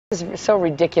It's so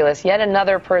ridiculous. Yet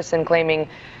another person claiming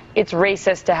it's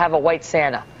racist to have a white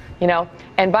Santa, you know?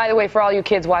 And by the way, for all you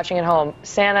kids watching at home,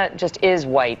 Santa just is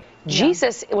white. Yeah.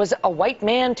 Jesus was a white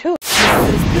man, too.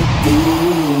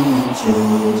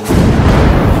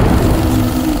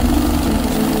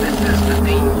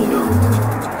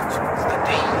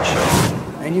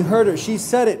 And you heard her, she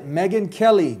said it, Megyn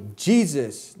Kelly,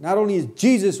 Jesus. Not only is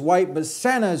Jesus white, but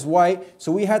Santa is white.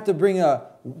 So we had to bring a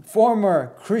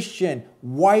former Christian,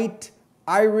 white,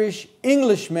 Irish,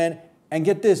 Englishman, and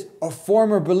get this, a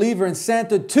former believer in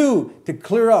Santa too, to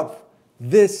clear up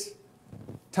this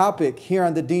topic here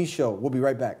on The Dean Show. We'll be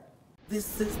right back.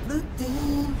 This is The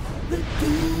Dean Show.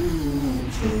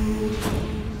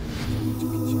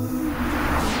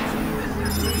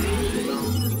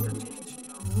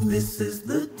 This is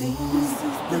the Dean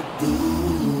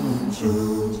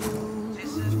Show.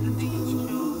 This is the Dean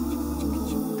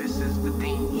Show.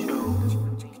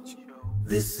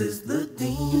 This is the Dean Show.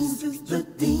 This is the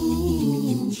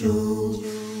Dean Show.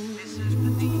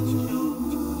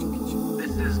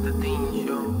 This is the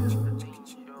Dean Show.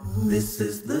 This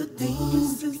is the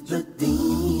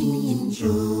Dean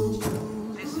Show.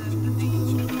 This is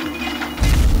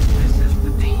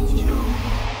the Dean Show.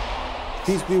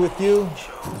 Peace be with you.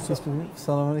 Assalamu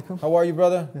alaikum. How are you,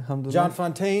 brother? Alhamdulillah. John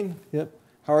Fontaine. Yep.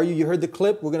 How are you? You heard the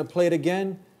clip. We're going to play it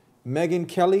again. Megyn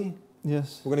Kelly.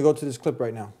 Yes. We're going to go to this clip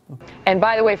right now. And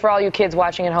by the way, for all you kids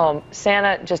watching at home,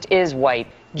 Santa just is white.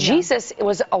 Yeah. Jesus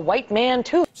was a white man,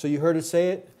 too. So you heard her say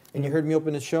it, and you heard me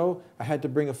open the show. I had to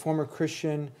bring a former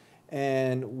Christian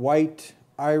and white,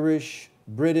 Irish,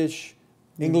 British,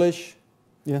 English.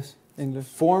 Yes, English.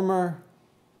 Former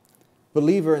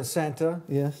believer in Santa.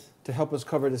 Yes. To help us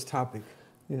cover this topic.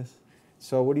 Yes.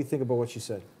 So what do you think about what she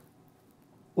said?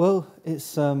 Well,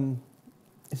 it's a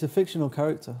fictional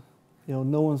character. You know,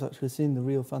 no one's actually seen the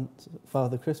real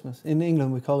Father Christmas. In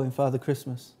England, we call him Father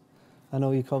Christmas. I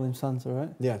know you call him Santa, right?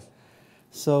 Yes.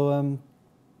 So,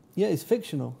 yeah, it's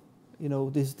fictional. You know,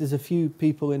 there's a few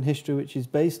people in history which is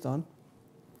based on.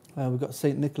 We've got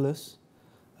Saint Nicholas,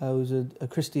 who's a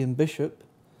Christian bishop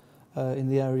in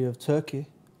the area of Turkey,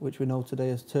 which we know today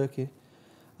as Turkey.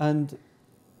 And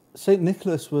Saint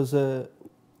Nicholas was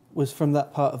from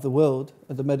that part of the world,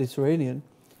 the Mediterranean,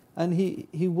 and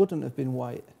he wouldn't have been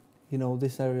white. You know,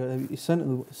 this area, he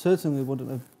certainly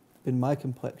wouldn't have been my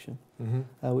complexion,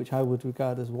 which I would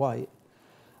regard as white.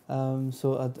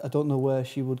 So I don't know where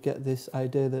she would get this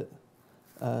idea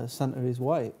that Santa is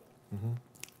white.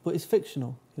 But it's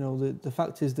fictional. You know, the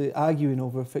fact is they're arguing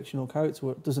over a fictional character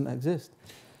where it doesn't exist.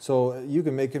 So you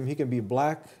can make him, he can be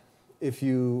black if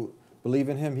you believe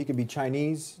in him. He could be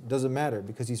Chinese, doesn't matter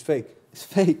because he's fake. It's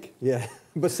fake. Yeah.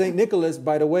 But St. Nicholas,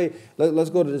 by the way, let's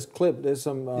go to this clip. There's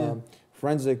some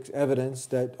forensic evidence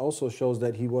that also shows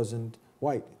that he wasn't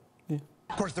white. Yeah.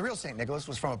 Of course, the real St. Nicholas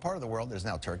was from a part of the world that is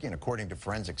now Turkey, and according to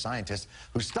forensic scientists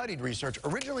who studied research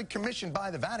originally commissioned by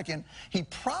the Vatican, he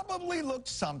probably looked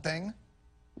something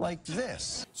like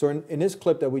this. So in this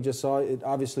clip that we just saw, it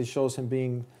obviously shows him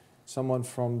being someone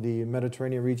from the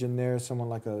Mediterranean region there, someone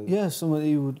like a... Yeah, someone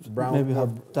who would brown, maybe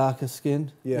have darker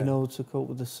skin, yeah, you know, to cope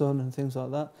with the sun and things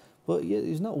like that. But yeah,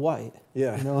 he's not white,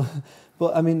 yeah, you know.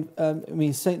 But I mean,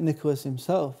 Saint Nicholas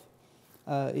himself,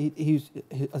 he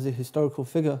as a historical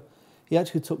figure, he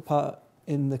actually took part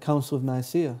in the Council of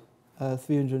Nicaea,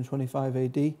 325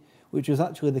 AD, which was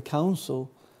actually the council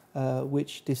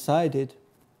which decided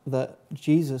that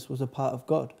Jesus was a part of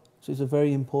God. So it's a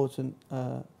very important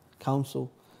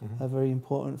council. Very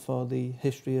important for the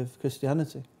history of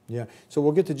Christianity. Yeah. So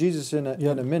we'll get to Jesus in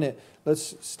a minute.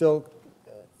 Let's still.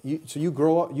 So you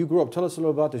grew up. Tell us a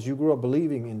little about this. You grew up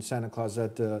believing in Santa Claus,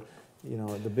 that you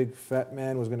know, the big fat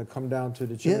man was going to come down to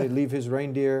the chimney, leave his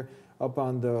reindeer up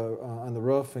on the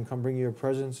roof, and come bring you your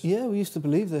presents. Yeah, we used to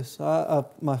believe this.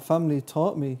 My family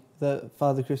taught me that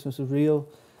Father Christmas was real.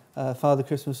 Father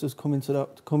Christmas was coming to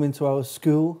our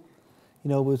school.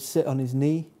 You know, we'd sit on his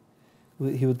knee.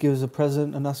 He would give us a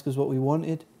present and ask us what we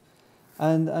wanted,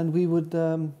 and we would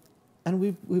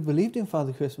we believed in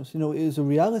Father Christmas. You know, it was a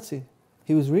reality.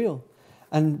 He was real,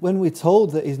 and when we're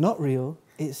told that he's not real,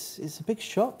 it's a big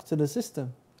shock to the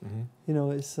system. You know,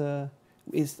 it's a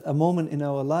moment in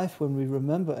our life when we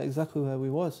remember exactly where we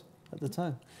was at the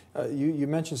time. You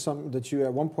mentioned something that you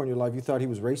at one point in your life you thought he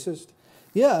was racist.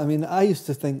 Yeah, I mean, I used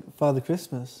to think Father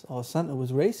Christmas or Santa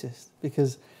was racist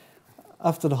because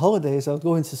after the holidays, I was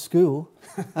going to school,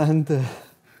 and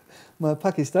my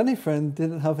Pakistani friend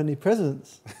didn't have any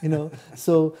presents, you know.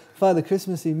 So Father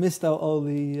Christmas, he missed out all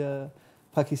the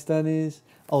Pakistanis,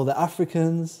 all the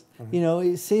Africans. You know,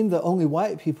 it seemed that only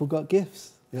white people got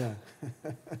gifts. Yeah,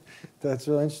 that's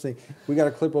really interesting. We got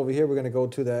a clip over here. We're going to go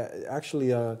to that. Actually,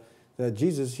 that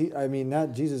Jesus,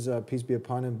 not Jesus, peace be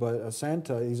upon him, but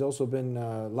Santa, he's also been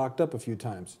locked up a few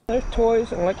times. There's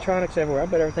toys and electronics everywhere. I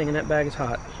bet everything in that bag is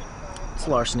hot. It's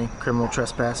larceny, criminal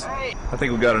trespass. I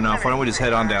think we got enough. Why don't we just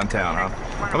head on downtown,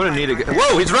 huh? I'm gonna need a...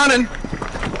 Whoa, he's running!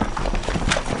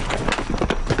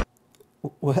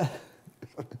 What?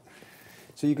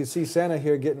 So you can see Santa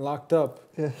here getting locked up,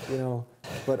 Yeah. you know.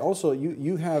 But also,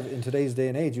 you have, in today's day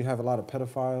and age, you have a lot of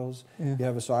pedophiles. Yeah. You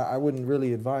have, so I wouldn't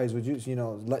really advise, would you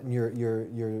know, letting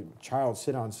your child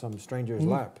sit on some stranger's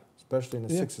lap, especially in a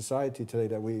sick society today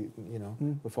that we, you know,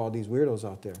 with all these weirdos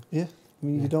out there. Yeah, I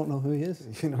mean, you don't know who he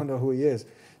is. You don't know who he is.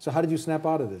 So how did you snap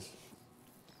out of this?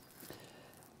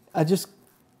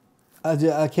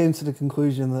 I came to the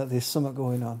conclusion that there's something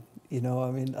going on. You know,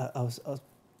 I mean,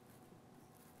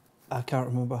 I can't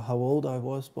remember how old I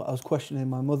was, but I was questioning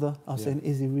my mother. I was saying,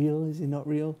 is he real? Is he not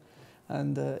real?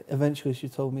 And eventually she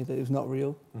told me that he was not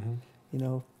real, you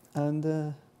know. And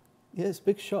yeah, it's a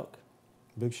big shock.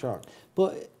 Big shock.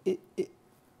 But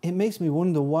it makes me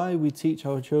wonder why we teach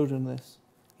our children this.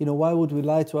 You know, why would we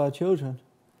lie to our children?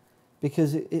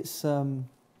 Because it's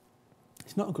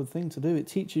not a good thing to do. It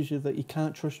teaches you that you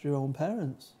can't trust your own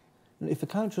parents. And if I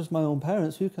can't trust my own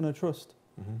parents, who can I trust?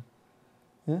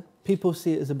 Yeah? People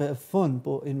see it as a bit of fun,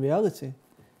 but in reality,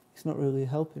 it's not really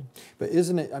helping. But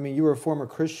isn't it, I mean, you were a former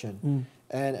Christian,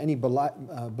 and any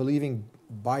believing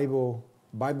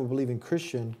Bible-believing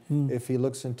Christian, if he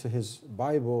looks into his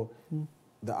Bible,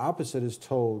 the opposite is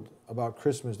told about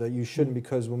Christmas, that you shouldn't,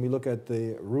 because when we look at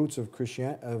the roots of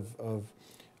Christmas,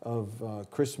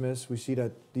 we see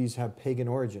that these have pagan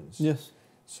origins. Yes.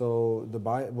 So the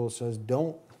Bible says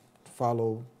don't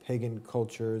follow pagan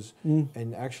cultures,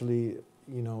 and actually,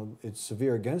 you know, it's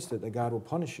severe against it, that God will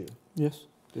punish you. Yes.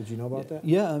 Did you know about that?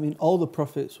 Yeah, I mean, all the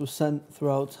prophets were sent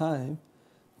throughout time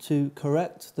to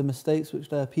correct the mistakes which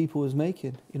their people was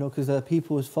making, you know, because their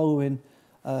people was following,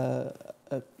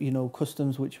 you know,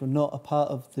 customs which were not a part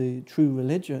of the true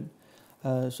religion,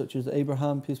 such as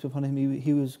Abraham, peace be upon him.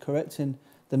 He was correcting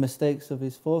the mistakes of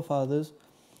his forefathers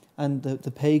and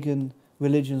the pagan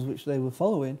religions which they were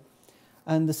following.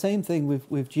 And the same thing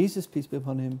with Jesus, peace be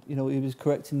upon him. You know, he was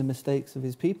correcting the mistakes of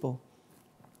his people.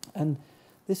 And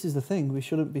this is the thing, we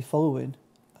shouldn't be following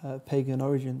pagan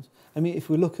origins. I mean, if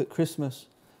we look at Christmas,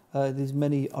 there's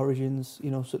many origins,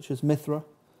 you know, such as Mithra.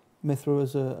 Mithra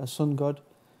was a sun god,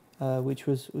 which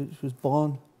was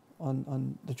born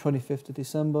on the 25th of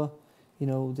December. You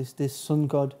know, this sun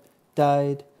god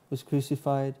died, was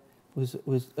crucified, was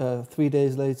 3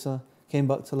 days later, came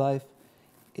back to life.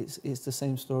 It's the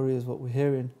same story as what we're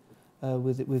hearing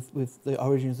with the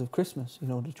origins of Christmas, you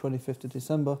know, the 25th of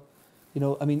December. You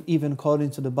know, I mean, even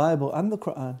according to the Bible and the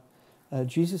Quran,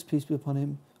 Jesus, peace be upon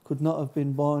him, could not have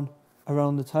been born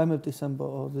around the time of December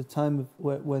or the time of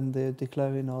when they're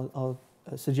declaring or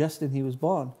suggesting he was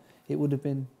born. It would have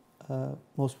been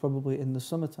most probably in the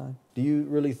summertime. Do you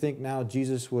really think now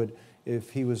Jesus would,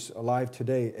 if he was alive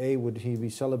today, would he be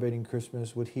celebrating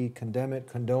Christmas? Would he condemn it,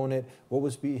 condone it? What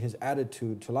would be his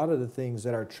attitude to a lot of the things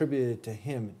that are attributed to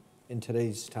him in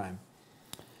today's time?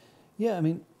 Yeah, I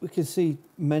mean, we can see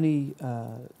many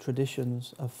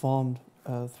traditions are formed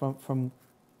from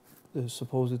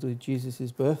supposedly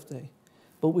Jesus' birthday,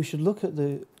 but we should look at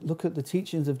the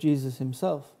teachings of Jesus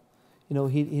himself. You know,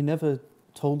 he never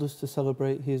told us to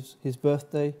celebrate his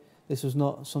birthday. This was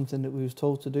not something that we was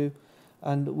told to do.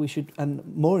 And we should,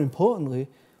 and more importantly,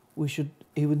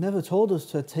 he would never told us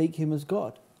to take him as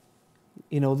God.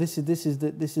 You know, this is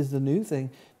the new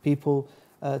thing. People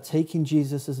taking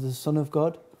Jesus as the Son of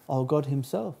God or God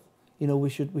himself. You know, we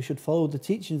should follow the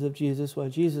teachings of Jesus, where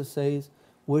Jesus says,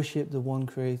 worship the one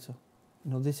Creator.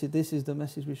 You know, this is the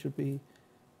message we should be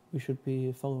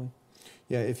following.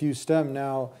 Yeah, if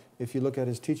you look at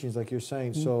his teachings, like you're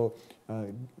saying, so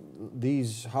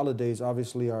these holidays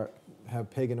obviously have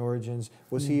pagan origins.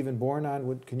 Was he even born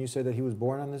on, can you say that he was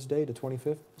born on this day, the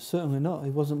 25th? Certainly not. He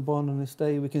wasn't born on this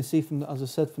day. We can see from, as I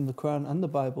said, from the Quran and the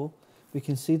Bible, we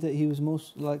can see that he was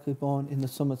most likely born in the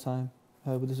summertime,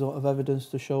 with a lot of evidence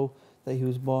to show that he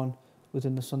was born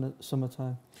within the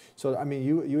summertime. So, I mean,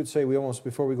 you would say, we almost,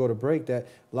 before we go to break, that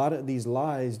a lot of these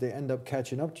lies, they end up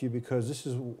catching up to you, because this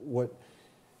is what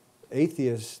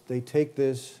atheists, they take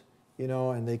this, you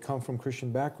know, and they come from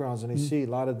Christian backgrounds, and they see a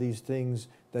lot of these things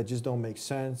that just don't make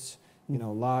sense, you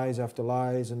know, lies after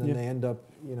lies, and then they end up,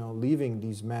 you know, leaving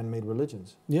these man-made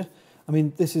religions. Yeah, I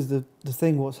mean, this is the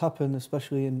thing, what's happened,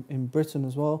 especially in Britain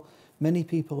as well. Many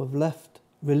people have left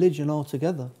religion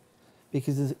altogether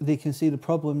because they can see the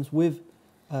problems with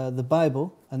the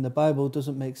Bible, and the Bible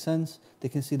doesn't make sense. They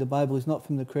can see the Bible is not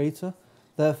from the Creator.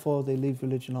 Therefore, they leave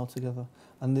religion altogether.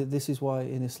 And this is why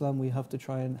in Islam we have to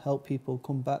try and help people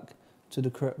come back to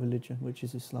the correct religion, which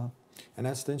is Islam. And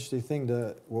that's the interesting thing.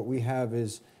 What we have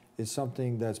is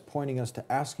something that's pointing us to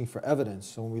asking for evidence.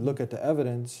 So when we look at the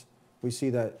evidence, we see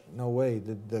that no way,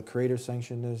 the Creator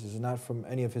sanctioned this. This is not from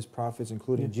any of His prophets,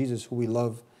 including Jesus, who we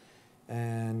love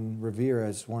and revere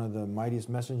as one of the mightiest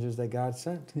messengers that God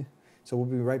sent. So we'll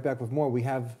be right back with more. We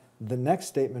have the next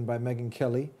statement by Megyn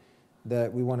Kelly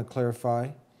that we want to clarify,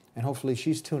 and hopefully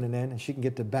she's tuning in and she can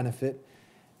get the benefit.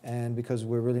 And because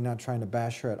we're really not trying to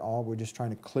bash her at all, we're just trying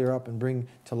to clear up and bring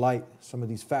to light some of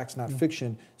these facts, not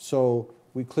fiction. So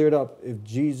we cleared up if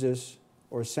Jesus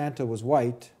or Santa was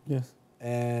white,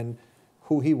 and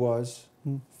who he was,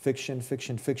 fiction,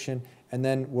 fiction, fiction. And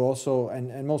then we'll also,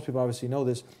 and most people obviously know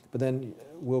this, but then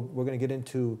we're going to get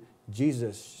into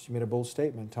Jesus. She made a bold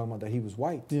statement talking about that he was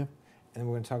white. And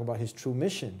we're going to talk about his true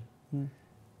mission.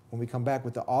 When we come back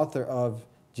with the author of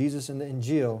Jesus in the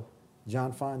Injil,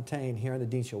 John Fontaine, here on The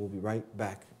Dean Show. We'll be right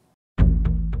back.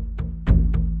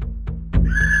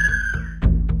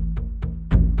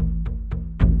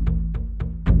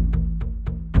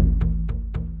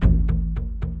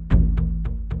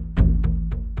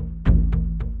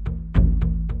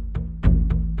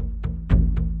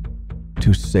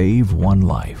 To save one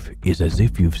life is as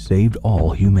if you've saved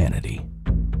all humanity.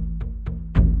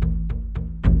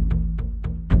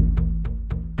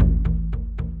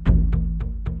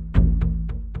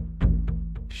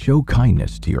 Show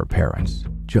kindness to your parents,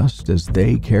 just as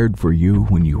they cared for you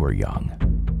when you were young.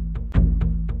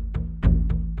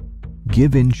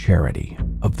 Give in charity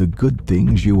of the good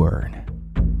things you earn.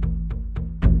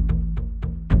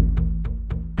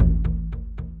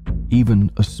 Even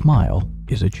a smile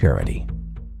is a charity.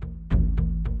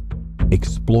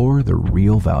 Explore the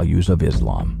real values of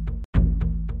Islam.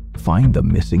 Find the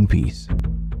missing piece.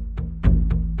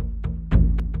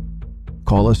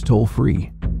 Call us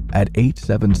toll-free at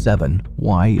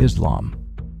 877-YISLAM.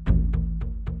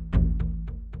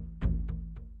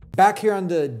 Back here on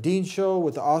The Dean Show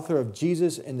with the author of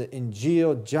Jesus in the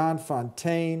Injil, John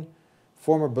Fontaine,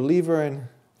 former believer in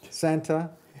Santa.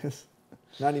 Yes.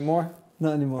 Not anymore?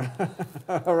 Not anymore.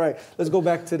 All right, let's go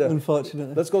back to the...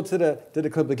 Unfortunately. Let's go to the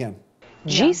clip again.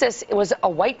 Jesus was a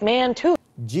white man too.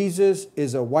 Jesus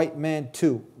is a white man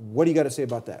too. What do you got to say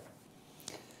about that?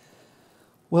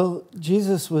 Well,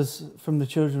 Jesus was from the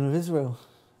children of Israel.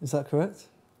 Is that correct?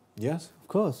 Yes. Of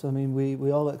course. I mean, we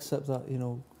all accept that, you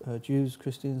know, Jews,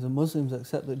 Christians and Muslims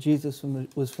accept that Jesus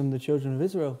was from the children of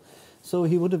Israel. So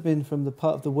he would have been from the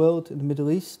part of the world in the Middle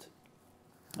East.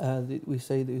 We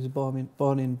say that he was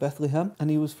born in Bethlehem, and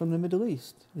he was from the Middle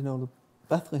East, you know,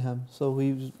 Bethlehem. So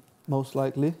he was most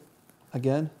likely,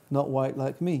 again, not white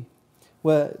like me.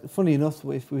 Where, funny enough,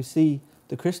 if we see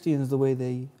the Christians, the way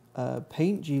they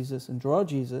paint Jesus and draw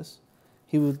Jesus,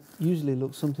 he would usually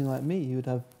look something like me. He would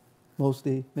have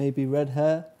mostly maybe red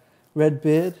hair, red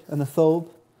beard, and a thobe.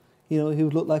 You know, he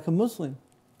would look like a Muslim.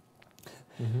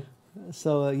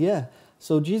 So yeah,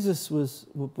 so Jesus was,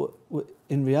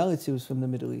 in reality, was from the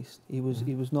Middle East. He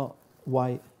was not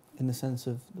white in the sense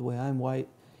of the way I'm white.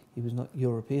 He was not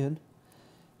European.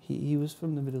 He was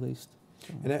from the Middle East.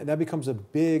 So. And that becomes a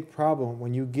big problem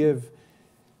when you give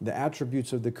the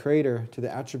attributes of the Creator to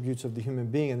the attributes of the human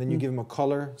being, and then you give him a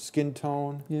color, skin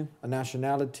tone, a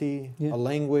nationality, a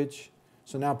language.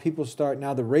 So now people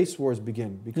now the race wars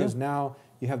begin, because now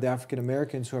you have the African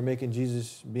Americans who are making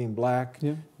Jesus being black,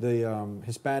 the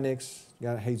Hispanics, you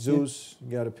got Jesus,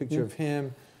 you got a picture of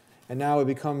him, and now it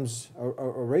becomes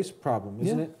a race problem,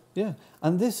 isn't it? Yeah,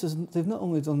 and they've not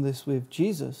only done this with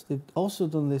Jesus, they've also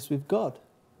done this with God.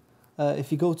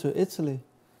 If you go to Italy,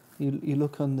 you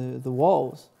look on the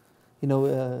walls, you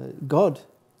know, God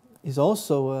is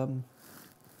also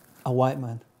a white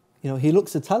man. You know, he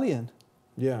looks Italian.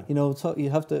 Yeah. You know, you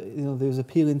have to, you know, there's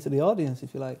appealing to the audience,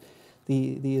 if you like.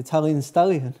 The Italian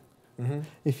stallion,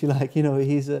 if you like. You know,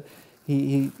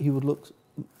 he would look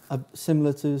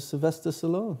similar to Sylvester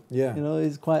Stallone. Yeah. You know,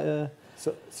 he's quite a...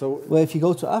 Where if you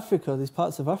go to Africa, there's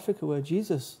parts of Africa where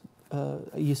Jesus,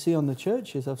 you see on the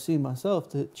churches, I've seen myself,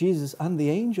 that Jesus and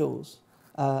the angels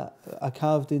are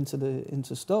carved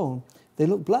into stone. They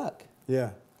look black.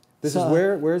 Yeah. This is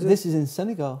where is it? This is in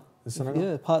Senegal. In Senegal?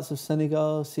 Yeah, parts of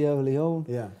Senegal, Sierra Leone.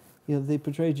 Yeah. You know, they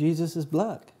portray Jesus as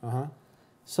black.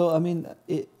 So I mean,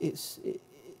 it's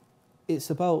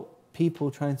about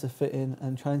people trying to fit in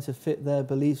and trying to fit their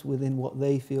beliefs within what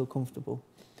they feel comfortable.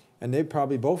 And they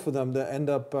probably, both of them, that end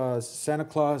up, Santa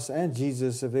Claus and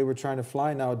Jesus, if they were trying to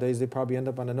fly nowadays, they probably end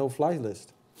up on a no-fly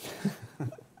list.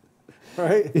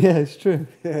 Right? Yeah, it's true.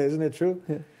 Yeah, isn't it true?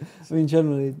 Yeah. I mean,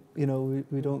 generally, you know,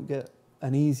 we don't get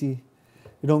an easy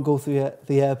we don't go through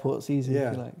the airports easy,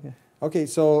 Yeah. if you like. Yeah. Okay,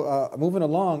 so moving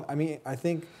along, I mean, I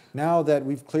think now that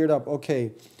we've cleared up,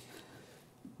 okay,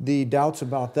 the doubts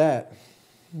about that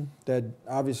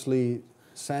obviously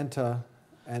Santa,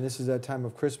 and this is that time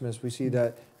of Christmas, we see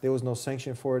that there was no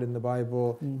sanction for it in the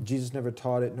Bible. Jesus never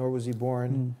taught it, nor was he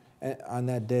born on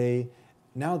that day.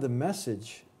 Now the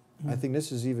message, I think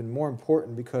this is even more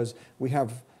important because we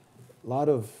have a lot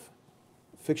of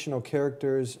fictional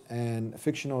characters and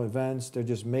fictional events. They're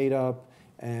just made up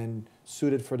and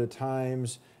suited for the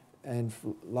times, and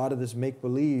a lot of this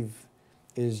make-believe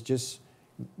is just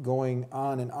going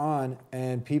on,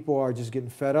 and people are just getting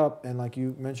fed up. And like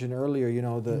you mentioned earlier, you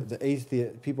know, the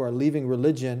atheist people are leaving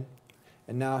religion,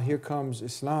 and now here comes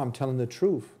Islam telling the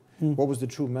truth. What was the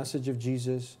true message of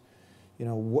Jesus? You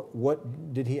know,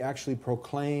 what did he actually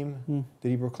proclaim? Did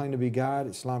he proclaim to be God?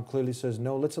 Islam clearly says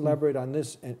no. Let's elaborate on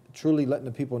this and truly letting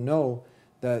the people know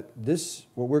that this,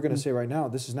 what we're going to say right now,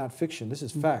 this is not fiction. This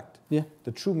is fact. Yeah.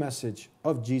 The true message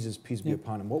of Jesus, peace be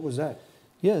upon him. What was that?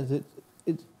 Yeah,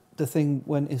 the thing,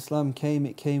 when Islam came,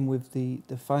 it came with the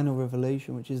final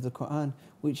revelation, which is the Quran,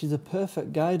 which is a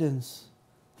perfect guidance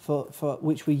for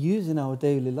which we use in our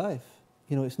daily life.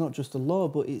 You know, it's not just a law,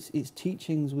 but it's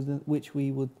teachings within which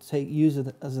we would use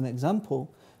it as an example.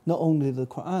 Not only the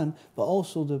Quran, but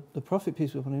also the Prophet,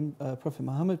 peace be upon him, Prophet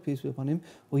Muhammad, peace be upon him,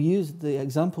 we use the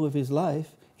example of his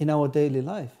life in our daily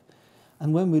life.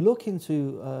 And when we look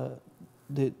into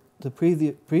the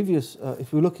previous,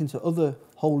 if we look into other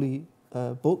holy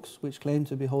books which claim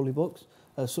to be holy books,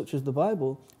 such as the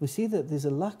Bible, we see that there's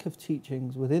a lack of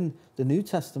teachings within the New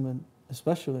Testament,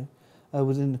 especially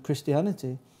within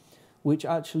Christianity, which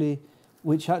actually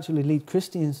lead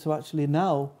Christians to actually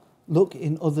now look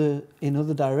in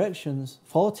other directions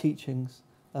for teachings,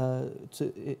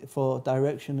 for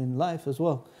direction in life as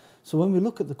well. So when we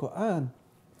look at the Quran,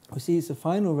 we see it's a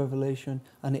final revelation,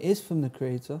 and it is from the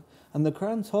Creator. And the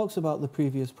Quran talks about the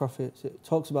previous prophets. It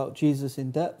talks about Jesus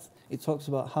in depth. It talks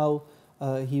about how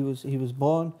he was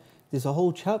born. There's a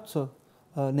whole chapter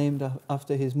named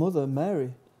after his mother,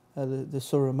 Mary, the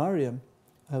Surah Maryam,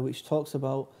 which talks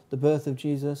about the birth of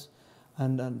Jesus,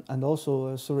 and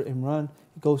also Surah Imran.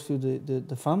 It goes through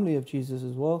the family of Jesus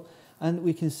as well. And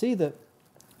we can see that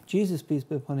Jesus, peace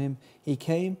be upon him, he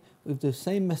came with the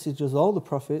same message as all the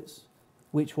prophets,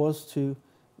 which was to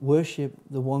worship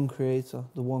the one Creator,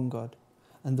 the one God.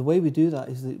 And the way we do that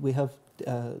is that we have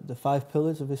the 5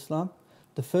 pillars of Islam.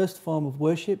 The first form of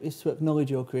worship is to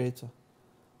acknowledge your Creator.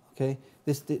 Okay,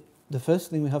 the first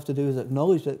thing we have to do is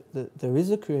acknowledge that there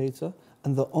is a Creator,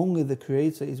 and that only the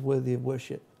Creator is worthy of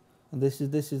worship. And this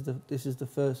is the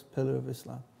first pillar of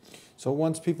Islam. So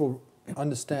once people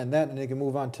understand that, and they can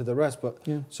move on to the rest. But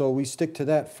so we stick to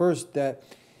that first, that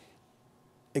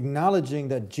acknowledging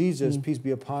that Jesus, peace be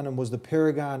upon him, was the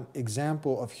paragon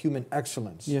example of human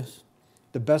excellence. Yes.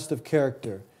 The best of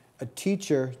character. A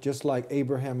teacher, just like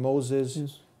Abraham,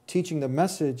 Moses, teaching the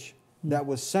message that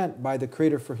was sent by the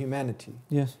Creator for humanity.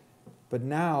 Yes. But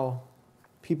now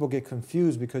people get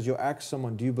confused because you'll ask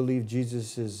someone, do you believe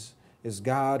Jesus is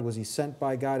God? Was he sent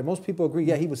by God? And most people agree,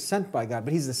 yeah, he was sent by God,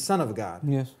 but he's the Son of God.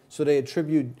 Yes. So they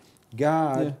attribute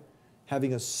God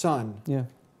having a son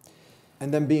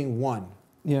and them being one.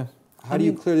 Yeah. How do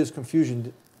you clear this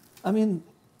confusion? I mean,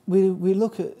 we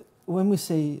look at, when we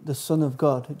say the Son of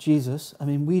God, Jesus, I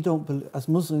mean, we don't, as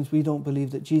Muslims, we don't believe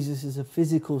that Jesus is a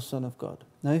physical Son of God.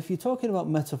 Now, if you're talking about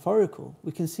metaphorical,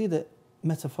 we can see that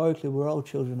metaphorically we're all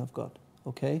children of God,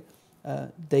 okay?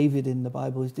 David in the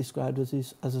Bible is described as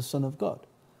a son of God.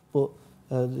 But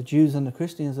the Jews and the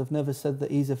Christians have never said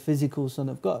that he's a physical son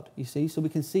of God, you see? So we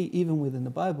can see even within the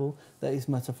Bible that it's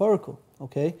metaphorical,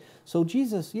 okay? So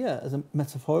Jesus, as a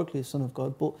metaphorically a son of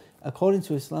God, but according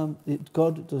to Islam,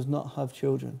 God does not have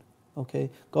children,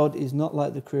 okay? God is not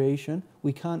like the creation.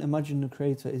 We can't imagine the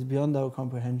Creator. It's beyond our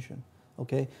comprehension,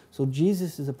 okay? So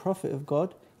Jesus is a prophet of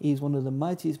God. He's one of the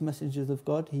mightiest messengers of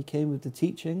God. He came with the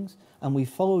teachings, and we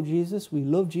follow Jesus. We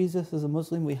love Jesus as a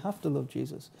Muslim. We have to love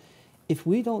Jesus. If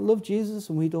we don't love Jesus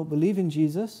and we don't believe in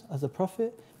Jesus as a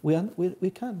prophet, we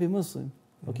can't be Muslim,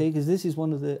 okay? Because this is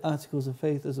one of the articles of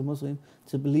faith as a Muslim,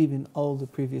 to believe in all the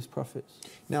previous prophets.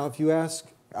 Now, if you ask,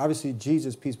 obviously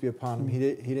Jesus, peace be upon him, he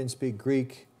didn't speak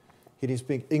Greek, he didn't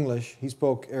speak English, he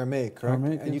spoke Aramaic, correct?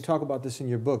 Aramaic, and you talk about this in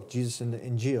your book, Jesus in the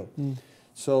Injil.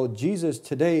 So Jesus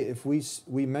today, if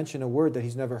we mention a word that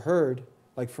he's never heard,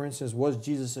 like for instance, was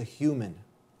Jesus a human?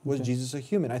 Was Jesus a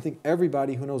human? I think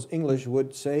everybody who knows English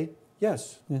would say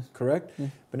yes. Correct?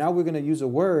 But now we're going to use a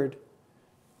word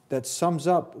that sums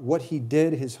up what he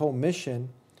did, his whole mission,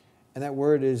 and that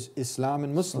word is Islam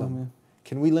and Muslim.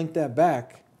 Can we link that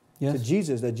back to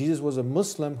Jesus, that Jesus was a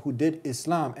Muslim who did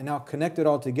Islam, and now connect it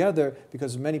all together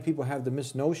because many people have the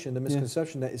misnotion, the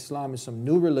misconception that Islam is some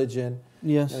new religion.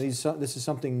 Yes. This is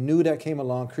something new that came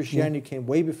along. Christianity came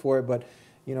way before it, but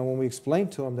when we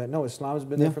explained to them that no, Islam has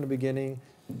been there from the beginning,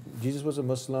 Jesus was a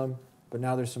Muslim, but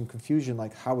now there's some confusion,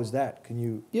 like how is that? Can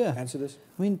you answer this?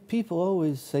 I mean, people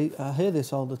always say, I hear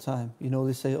this all the time,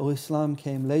 they say, oh, Islam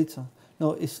came later.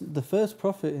 No, the first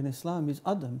prophet in Islam is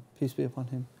Adam, peace be upon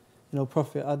him.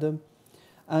 Prophet Adam.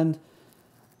 And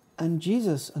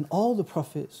Jesus and all the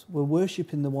prophets were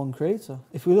worshipping the one creator.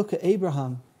 If we look at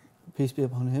Abraham, peace be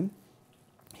upon him,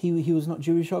 he was not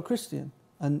Jewish or Christian.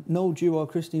 And no Jew or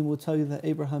Christian will tell you that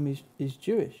Abraham is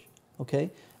Jewish.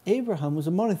 Okay? Abraham was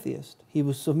a monotheist. He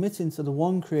was submitting to the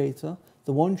one creator,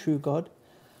 the one true God,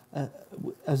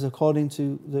 as according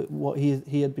to what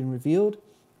he had been revealed.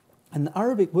 And the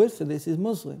Arabic word for this is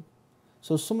Muslim.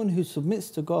 So someone who submits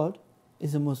to God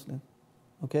is a Muslim.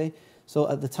 Okay? So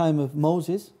at the time of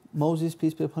Moses,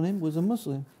 peace be upon him, was a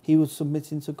Muslim. He was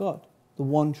submitting to God, the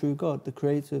one true God, the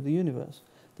creator of the universe.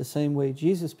 The same way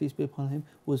Jesus, peace be upon him,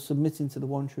 was submitting to the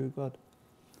one true God.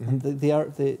 And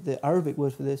the Arabic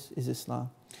word for this is Islam.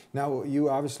 Now, you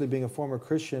obviously being a former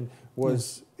Christian,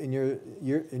 was in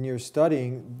your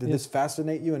studying, did this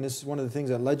fascinate you? And this is one of the things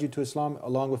that led you to Islam,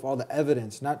 along with all the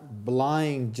evidence, not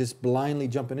just blindly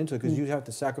jumping into it, because you have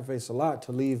to sacrifice a lot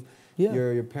to leave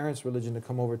your parents' religion to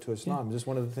come over to Islam. Is this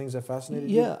one of the things that fascinated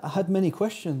you? Yeah, I had many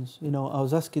questions. I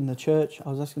was asking the church,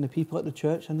 I was asking the people at the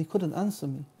church, and they couldn't answer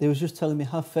me. They was just telling me,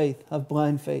 have faith, have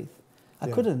blind faith. I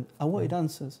couldn't. I wanted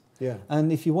answers. Yeah.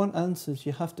 And if you want answers,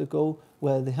 you have to go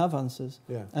where they have answers.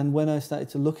 Yeah. And when I started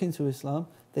to look into Islam,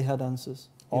 they had answers.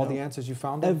 All the answers you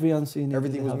found? Every answer you needed.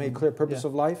 Everything was made clear. Purpose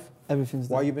of life? Everything's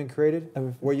there. Why you've been created?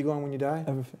 Everything. Where you going when you die?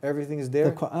 Everything. Everything is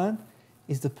there? The Quran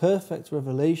is the perfect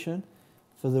revelation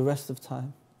for the rest of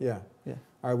time. Yeah. Yeah.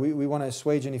 All right, we want to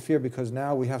assuage any fear because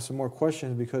now we have some more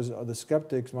questions because the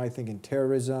skeptics might think in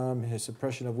terrorism, his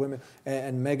suppression of women.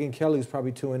 And Megyn Kelly's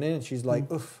probably tuning in and she's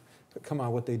like, oof, come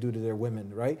on, what they do to their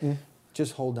women, right? Yeah.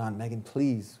 Just hold on, Megyn,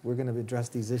 please. We're going to address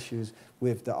these issues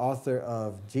with the author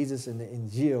of Jesus and the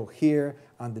Injil here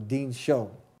on The Dean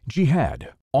Show.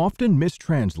 Jihad, often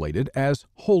mistranslated as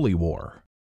holy war.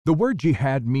 The word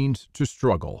jihad means to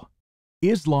struggle.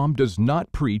 Islam does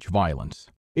not preach violence.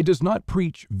 It does not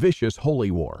preach vicious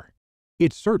holy war.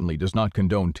 It certainly does not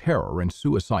condone terror and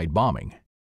suicide bombing.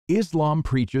 Islam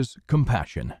preaches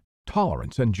compassion,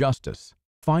 tolerance, and justice.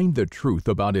 Find the truth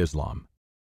about Islam.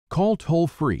 Call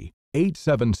toll-free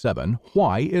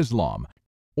 877-WHY-ISLAM.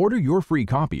 Order your free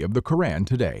copy of the Quran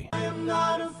today. I am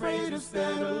not afraid to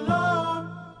stand alone.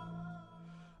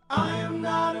 I am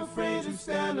not afraid to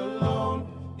stand alone.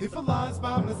 If Allah is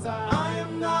by my side, I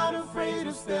am not afraid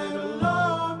to stand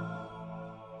alone.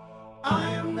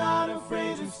 I am not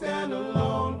afraid to stand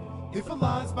alone. If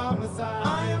Allah is by my side,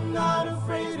 I am not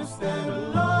afraid to stand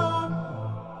alone.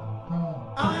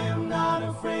 I am not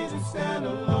afraid to stand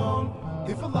alone.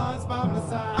 If Allah is by my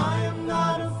side, I am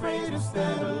not afraid to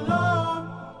stand alone.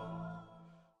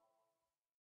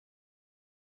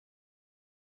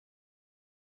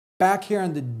 Back here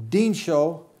on The Dean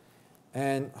Show,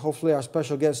 and hopefully our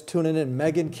special guest tuning in,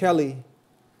 Megyn Kelly.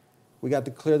 We got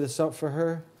to clear this up for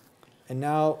her. And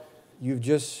now you've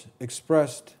just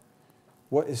expressed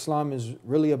what Islam is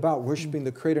really about, worshiping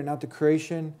the Creator, not the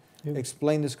creation.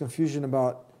 Explain this confusion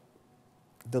about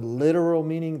the literal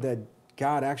meaning that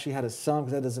God actually had a son,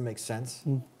 because that doesn't make sense,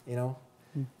 And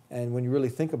when you really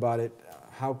think about it,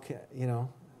 how can,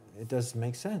 it doesn't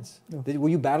make sense. Were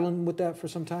you battling with that for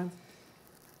some time?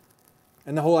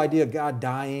 And the whole idea of God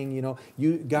dying,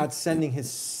 God sending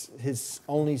his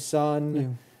only son. Yeah.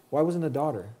 Why wasn't a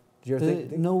daughter? Did you ever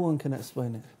think? No one can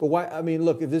explain it. But why? I mean,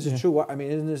 look, if this is true, why, I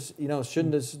mean, isn't this,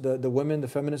 shouldn't this, the women, the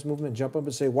feminist movement jump up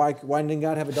and say, why didn't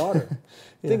God have a daughter?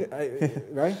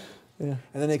 Right? Yeah.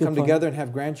 And then they come together and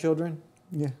have grandchildren?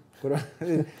 Yeah.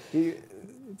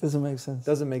 It doesn't make sense.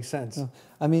 Doesn't make sense. No.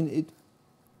 I mean,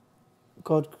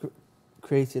 God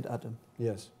created Adam.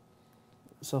 Yes.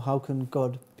 So how can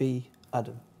God be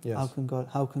Adam? Yes.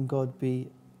 How can God be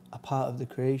a part of the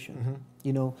creation?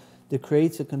 Mm-hmm. The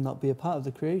creator cannot be a part of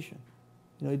the creation.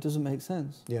 It doesn't make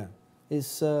sense. Yeah.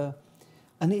 It's and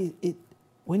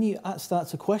when you start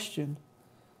to question,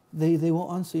 they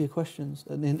won't answer your questions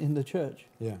in the church.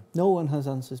 Yeah. No one has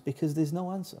answers because there's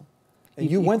no answer. And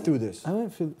you went through this. I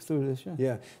went through this, yeah.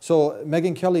 Yeah. So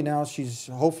Megyn Kelly now, she's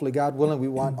hopefully, God willing, we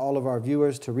want all of our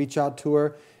viewers to reach out to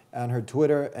her on her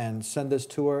Twitter and send this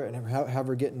to her and have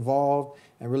her get involved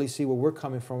and really see where we're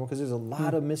coming from, because there's a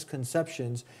lot of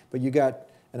misconceptions. But you got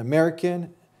an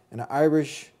American and an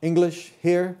Irish English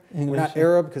here. We're not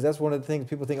Arab, because that's one of the things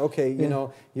people think, okay, you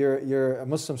know, you're a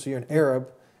Muslim, so you're an Arab.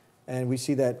 And we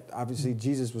see that obviously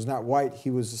Jesus was not white, he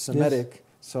was Semitic.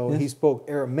 So he spoke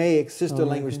Aramaic, sister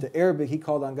language to Arabic. He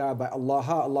called on God by Allah,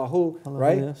 Allahu,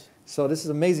 right? So this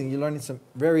is amazing. You're learning some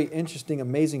very interesting,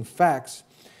 amazing facts.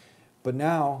 But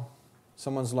now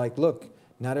someone's like, look,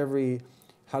 not every,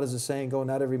 how does the saying go?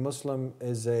 Not every Muslim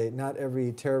is not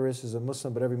every terrorist is a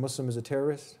Muslim, but every Muslim is a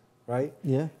terrorist, right?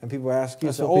 Yeah. And people ask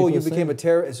you, so, oh, you became a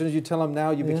terrorist. As soon as you tell them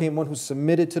now you became one who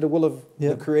submitted to the will of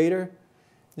the Creator,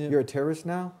 you're a terrorist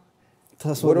now?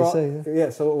 That's what they say.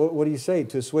 Yeah, so what do you say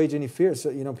to assuage any fear?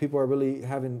 So, you know, people are really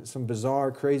having some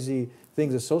bizarre, crazy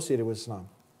things associated with Islam.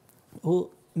 Well,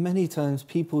 many times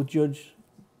people judge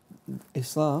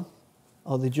Islam,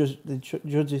 or they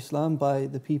judge Islam by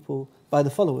the people, by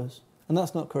the followers, and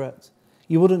that's not correct.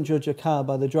 You wouldn't judge a car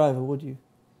by the driver, would you?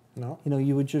 No. You know,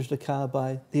 you would judge the car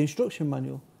by the instruction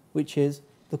manual, which is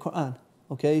the Quran.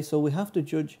 Okay, so we have to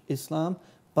judge Islam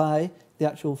by the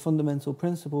actual fundamental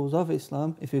principles of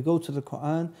Islam. If you go to the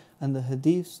Quran and the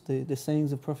Hadiths, the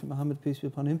sayings of Prophet Muhammad, peace be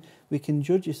upon him, we can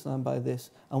judge Islam by this.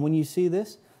 And when you see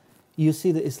this, you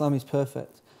see that Islam is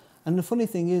perfect. And the funny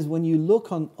thing is, when you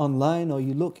look online or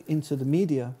you look into the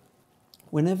media,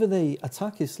 whenever they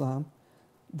attack Islam,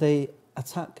 they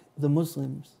attack the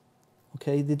Muslims.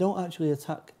 Okay, they don't actually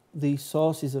attack the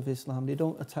sources of Islam. They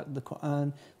don't attack the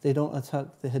Quran. They don't attack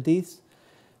the Hadiths.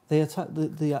 They attack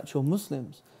the actual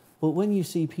Muslims. But when you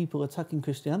see people attacking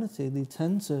Christianity, they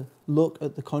tend to look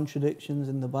at the contradictions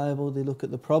in the Bible. They look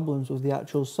at the problems with the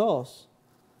actual source.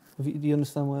 Do you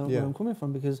understand where I'm coming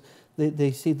from? Because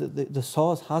they see that the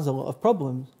source has a lot of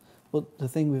problems. But the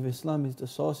thing with Islam is the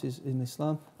sources in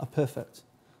Islam are perfect.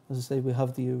 As I say, we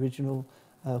have the original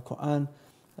Quran,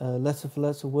 letter for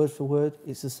letter, word for word.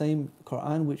 It's the same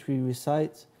Quran which we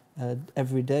recite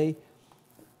every day,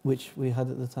 which we had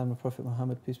at the time of Prophet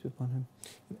Muhammad, peace be upon him.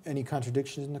 Any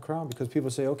contradictions in the Quran? Because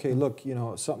people say, okay, look, you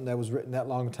know, something that was written that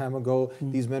long time ago,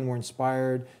 these men were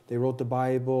inspired, they wrote the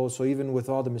Bible, so even with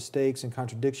all the mistakes and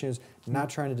contradictions, not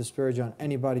trying to disparage on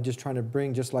anybody, just trying to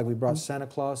bring, just like we brought Santa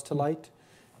Claus to light,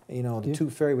 you know, the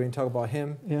tooth fairy, we didn't talk about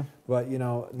him, but, you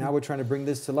know, now we're trying to bring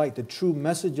this to light, the true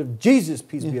message of Jesus,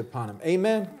 peace be upon him.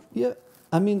 Amen? Yeah,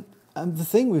 I mean, the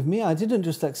thing with me, I didn't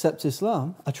just accept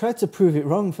Islam, I tried to prove it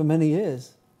wrong for many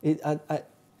years.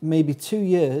 Maybe 2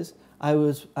 years, I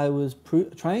was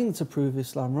trying to prove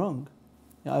Islam wrong.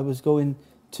 I was going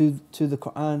to the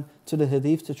Quran, to the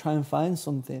Hadith, to try and find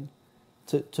something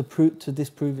to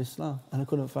disprove Islam, and I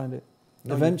couldn't find it.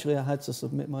 No, eventually, I had to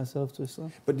submit myself to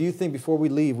Islam. But do you think before we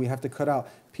leave, we have to cut out?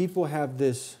 People have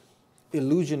this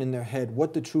illusion in their head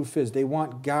what the truth is. They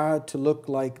want God to look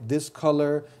like this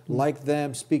color, like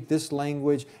them, speak this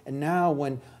language, and now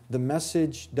when the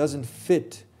message doesn't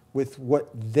fit with what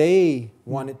they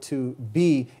want it to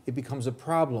be, it becomes a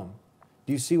problem.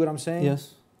 Do you see what I'm saying?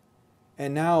 Yes.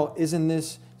 And now, isn't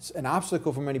this an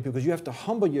obstacle for many people? Because you have to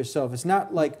humble yourself. It's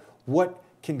not like, what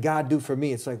can God do for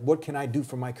me? It's like, what can I do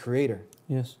for my Creator?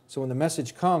 Yes. So when the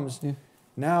message comes,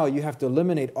 now you have to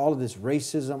eliminate all of this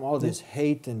racism, all of this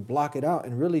hate, and block it out,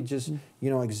 and really just, you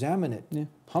know, examine it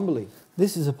humbly.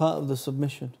 This is a part of the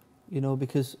submission, you know,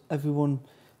 because everyone,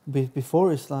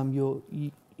 before Islam,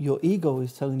 your ego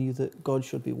is telling you that God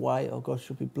should be white or God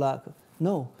should be black.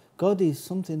 No, God is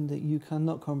something that you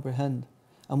cannot comprehend.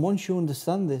 And once you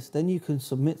understand this, then you can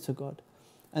submit to God.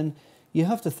 And you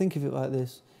have to think of it like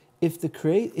this.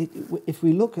 If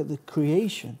we look at the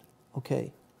creation,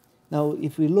 okay, now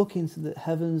if we look into the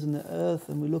heavens and the earth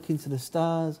and we look into the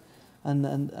stars and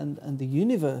the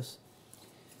universe,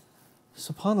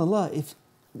 subhanAllah,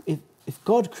 if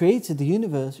God created the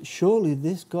universe, surely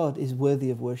this God is worthy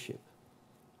of worship.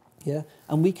 Yeah,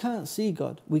 and we can't see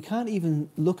God. We can't even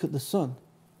look at the sun.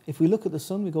 If we look at the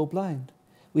sun, we go blind.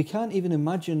 We can't even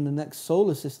imagine the next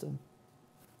solar system.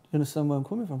 You understand where I'm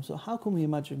coming from? So how can we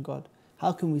imagine God?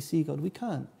 How can we see God? We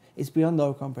can't. It's beyond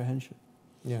our comprehension.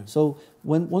 Yeah. So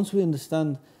once we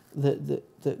understand that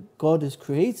God has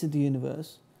created the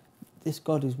universe, this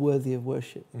God is worthy of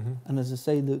worship. And as I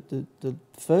say, the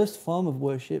first form of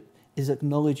worship is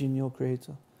acknowledging your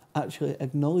Creator. Actually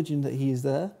acknowledging that He is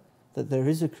there, that there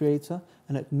is a Creator,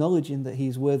 and acknowledging that He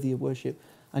is worthy of worship.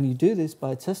 And you do this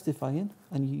by testifying,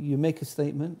 and you make a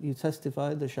statement, you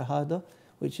testify the Shahada,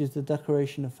 which is the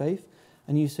declaration of faith,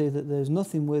 and you say that there's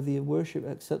nothing worthy of worship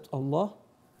except Allah,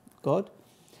 God,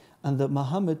 and that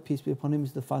Muhammad, peace be upon him,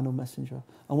 is the final messenger.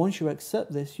 And once you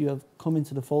accept this, you have come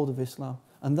into the fold of Islam.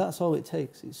 And that's all it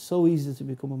takes. It's so easy to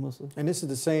become a Muslim. And this is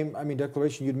the same,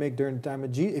 declaration you'd make during the time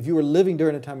of Jesus. If you were living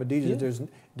during the time of Jesus,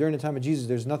 during the time of Jesus,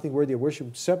 there's nothing worthy of worship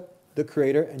except the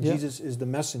Creator, and Jesus is the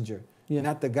messenger.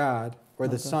 not the God or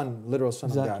the Son, literal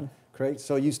Son of God. Correct?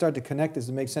 So you start to connect this,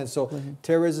 it makes sense. So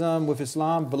terrorism with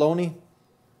Islam, baloney.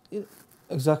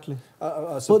 Exactly.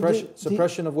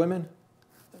 Suppression of women.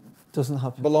 Doesn't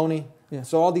happen. Baloney. Yeah.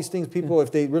 So all these things, people,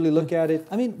 if they really look at it.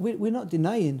 I mean, we're not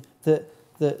denying that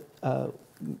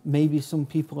maybe some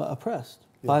people are oppressed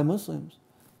by Muslims,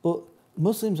 but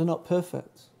Muslims are not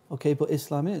perfect, okay? But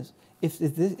Islam is.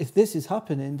 If this is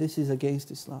happening, this is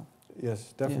against Islam.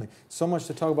 Yes, definitely. So much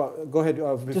to talk about. Go ahead.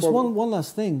 Just one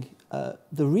last thing.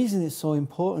 The reason it's so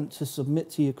important to submit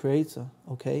to your Creator,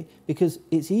 okay? Because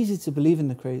it's easy to believe in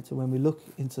the Creator when we look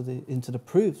into the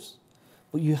proofs,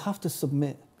 but you have to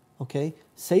submit, okay?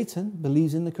 Satan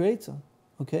believes in the Creator,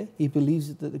 okay? He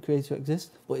believes that the Creator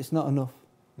exists, but it's not enough,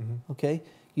 okay?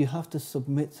 You have to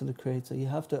submit to the Creator. You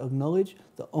have to acknowledge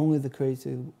that only the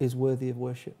Creator is worthy of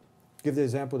worship. Give the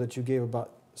example that you gave about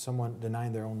someone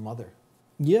denying their own mother.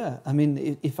 Yeah, I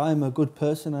mean, if I'm a good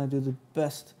person, I do the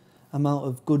best amount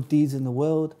of good deeds in the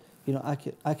world, you know,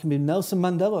 I can be Nelson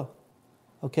Mandela,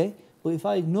 okay? But if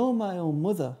I ignore my own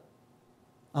mother,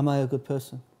 am I a good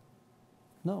person?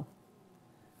 No.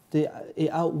 It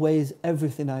outweighs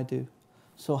everything I do.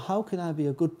 So how can I be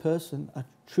a good person, a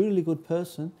truly good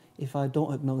person, if I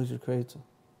don't acknowledge the Creator?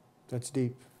 That's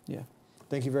deep. Yeah.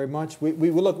 Thank you very much. We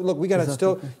look, we got to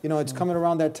still, you know, it's coming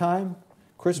around that time,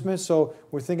 Christmas, so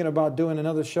we're thinking about doing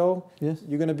another show. Yes.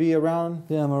 You're going to be around?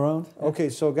 Yeah, I'm around. Yeah. Okay,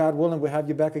 so God willing, we'll have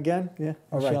you back again? Yeah.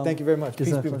 All right, thank you very much. Peace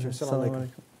be with you. Assalamu alaikum.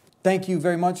 Thank you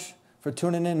very much for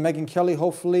tuning in. Megan Kelly,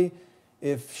 hopefully,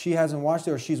 if she hasn't watched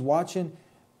it or she's watching,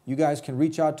 you guys can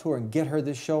reach out to her and get her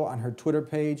this show on her Twitter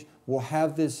page. We'll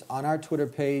have this on our Twitter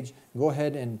page. Go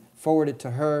ahead and forward it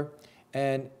to her.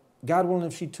 And God willing,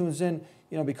 if she tunes in,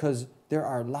 you know, because there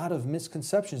are a lot of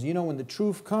misconceptions. You know, when the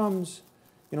truth comes,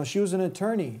 you know, she was an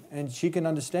attorney and she can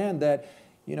understand that,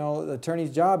 you know, the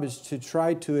attorney's job is to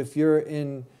try to, if you're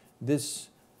in this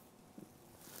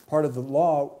part of the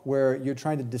law where you're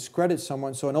trying to discredit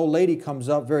someone. So an old lady comes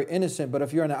up, very innocent, but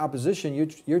if you're in the opposition,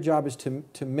 your job is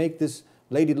to make this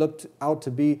lady look out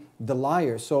to be the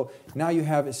liar. So now you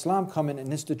have Islam coming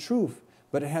and it's the truth,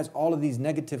 but it has all of these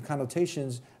negative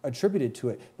connotations attributed to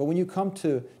it. But when you come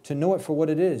to know it for what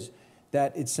it is,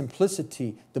 that it's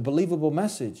simplicity, the believable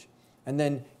message, and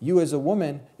then you as a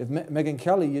woman, if Megan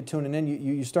Kelly, you're tuning in,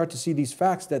 you start to see these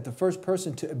facts that the first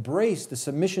person to embrace the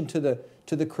submission to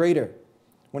the Creator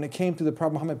when it came to the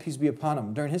Prophet Muhammad, peace be upon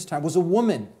him, during his time was a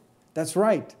woman. That's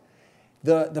right.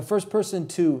 The first person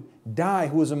to die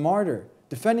who was a martyr,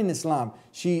 defending Islam,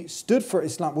 she stood for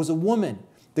Islam, was a woman.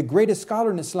 The greatest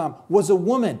scholar in Islam was a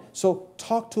woman. So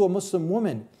talk to a Muslim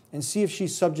woman and see if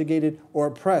she's subjugated or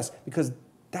oppressed, because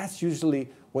that's usually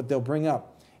what they'll bring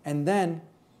up. And then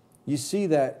you see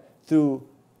that through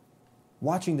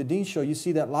watching the Deen Show, you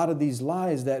see that a lot of these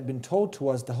lies that have been told to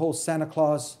us, the whole Santa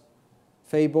Claus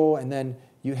fable, and then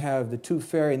you have the tooth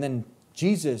fairy, and then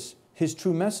Jesus, his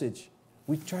true message.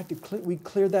 We tried to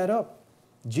clear that up.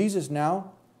 Jesus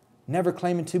now, never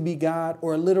claiming to be God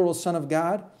or a literal Son of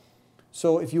God.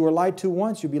 So if you were lied to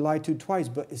once, you'll be lied to twice.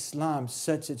 But Islam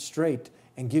sets it straight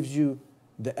and gives you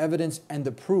the evidence and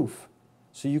the proof.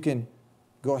 So you can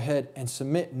go ahead and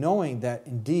submit, knowing that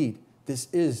indeed this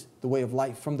is the way of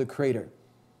life from the Creator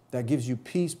that gives you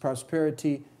peace,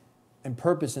 prosperity, and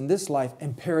purpose in this life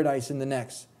and paradise in the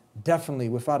next. Definitely,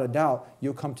 without a doubt,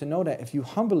 you'll come to know that if you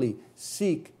humbly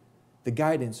seek the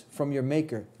guidance from your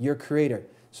Maker, your Creator.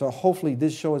 So hopefully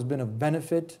this show has been of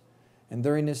benefit. And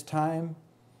during this time,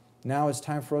 now it's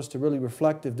time for us to really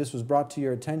reflect if this was brought to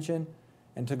your attention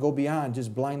and to go beyond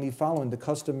just blindly following the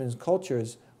customs and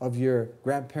cultures of your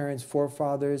grandparents,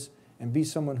 forefathers, and be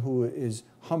someone who is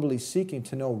humbly seeking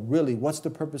to know really what's the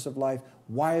purpose of life,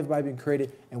 why have I been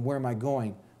created, and where am I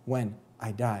going when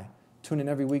I die. Tune in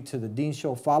every week to the Deen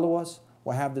Show. Follow us.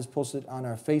 We'll have this posted on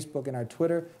our Facebook and our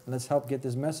Twitter, and let's help get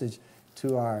this message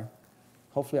to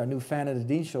hopefully our new fan of the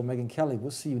Deen Show, Megan Kelly. We'll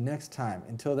see you next time.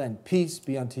 Until then, peace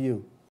be unto you.